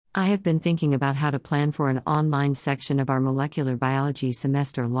I have been thinking about how to plan for an online section of our molecular biology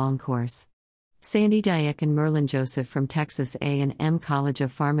semester-long course. Sandy Dyack and Merlin Joseph from Texas A&M College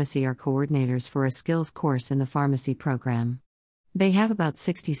of Pharmacy are coordinators for a skills course in the pharmacy program. They have about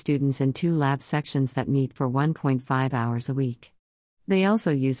 60 students in 2 lab sections that meet for 1.5 hours a week. They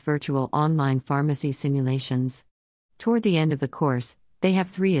also use virtual online pharmacy simulations. Toward the end of the course, they have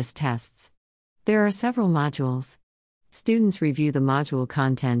 3 IS tests. There are several modules. Students review the module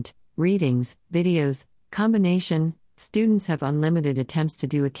content, readings, videos, combination. Students have unlimited attempts to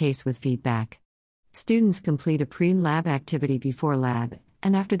do a case with feedback. Students complete a pre-lab activity before lab,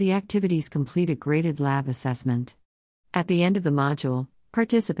 and after the activities complete a graded lab assessment. At the end of the module,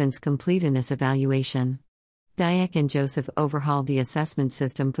 participants complete an IS evaluation. Dyack and Joseph overhauled the assessment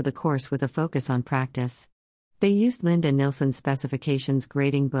system for the course with a focus on practice. They used Linda Nilsson's specifications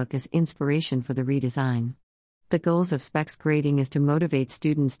grading book as inspiration for the redesign. The goals of SPECS grading is to motivate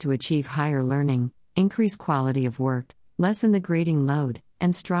students to achieve higher learning, increase quality of work, lessen the grading load,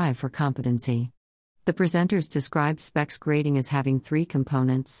 and strive for competency. The presenters described SPECS grading as having 3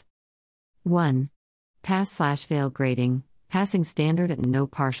 components. 1. Pass/fail grading, passing standard and no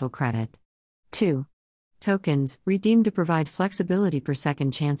partial credit. 2. Tokens, redeemed to provide flexibility per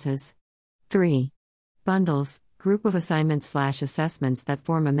second chances. 3. Bundles, group of assignments/assessments that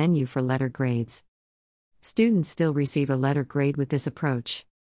form a menu for letter grades. Students still receive a letter grade with this approach.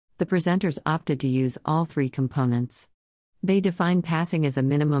 The presenters opted to use all 3 components. They define passing as a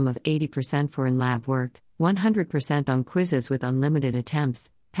minimum of 80% for in-lab work, 100% on quizzes with unlimited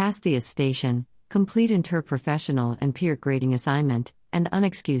attempts, pass the IS station, complete interprofessional and peer grading assignment, and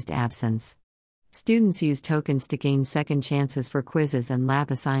unexcused absence. Students use tokens to gain second chances for quizzes and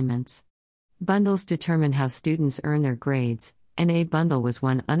lab assignments. Bundles determine how students earn their grades. An A bundle was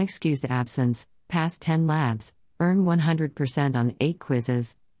 1 unexcused absence, pass 10 labs, earn 100% on 8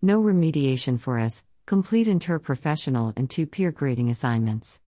 quizzes, no remediation for IS, complete interprofessional and 2 peer grading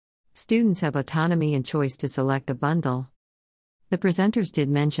assignments. Students have autonomy and choice to select a bundle. The presenters did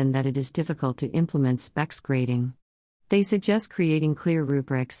mention that it is difficult to implement SPECS grading. They suggest creating clear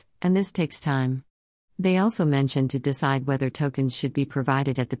rubrics, and this takes time. They also mentioned to decide whether tokens should be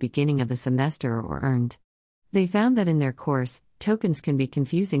provided at the beginning of the semester or earned. They found that in their course, tokens can be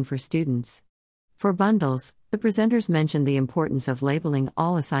confusing for students. For bundles, the presenters mentioned the importance of labeling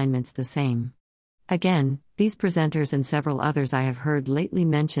all assignments the same. Again, these presenters and several others I have heard lately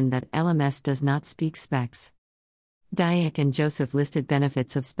mention that LMS does not speak SPECS. Dyack and Joseph listed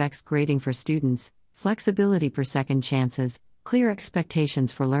benefits of SPECS grading for students: flexibility per second chances, clear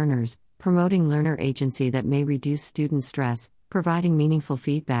expectations for learners, promoting learner agency that may reduce student stress, providing meaningful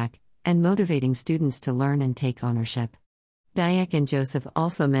feedback, and motivating students to learn and take ownership. Dyack and Joseph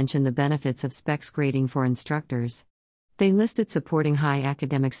also mentioned the benefits of SPECS grading for instructors. They listed supporting high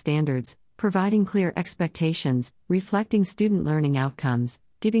academic standards, providing clear expectations, reflecting student learning outcomes,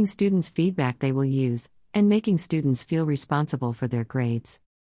 giving students feedback they will use, and making students feel responsible for their grades.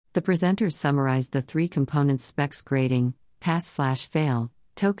 The presenters summarized the 3 components SPECS grading, pass/fail,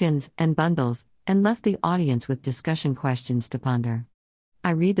 tokens, and bundles, and left the audience with discussion questions to ponder.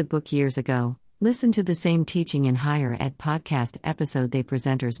 I read the book years ago. Listen to the same Teaching in Higher Ed podcast episode they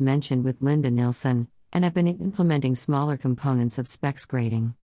presenters mentioned with Linda Nilsson, and have been implementing smaller components of SPECS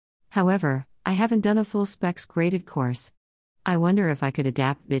grading. However, I haven't done a full SPECS graded course. I wonder if I could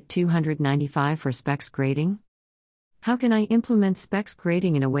adapt BIT 295 for SPECS grading? How can I implement SPECS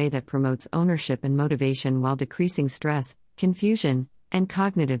grading in a way that promotes ownership and motivation while decreasing stress, confusion, and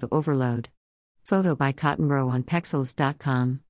cognitive overload? Photo by Cottonbrough on Pexels.com.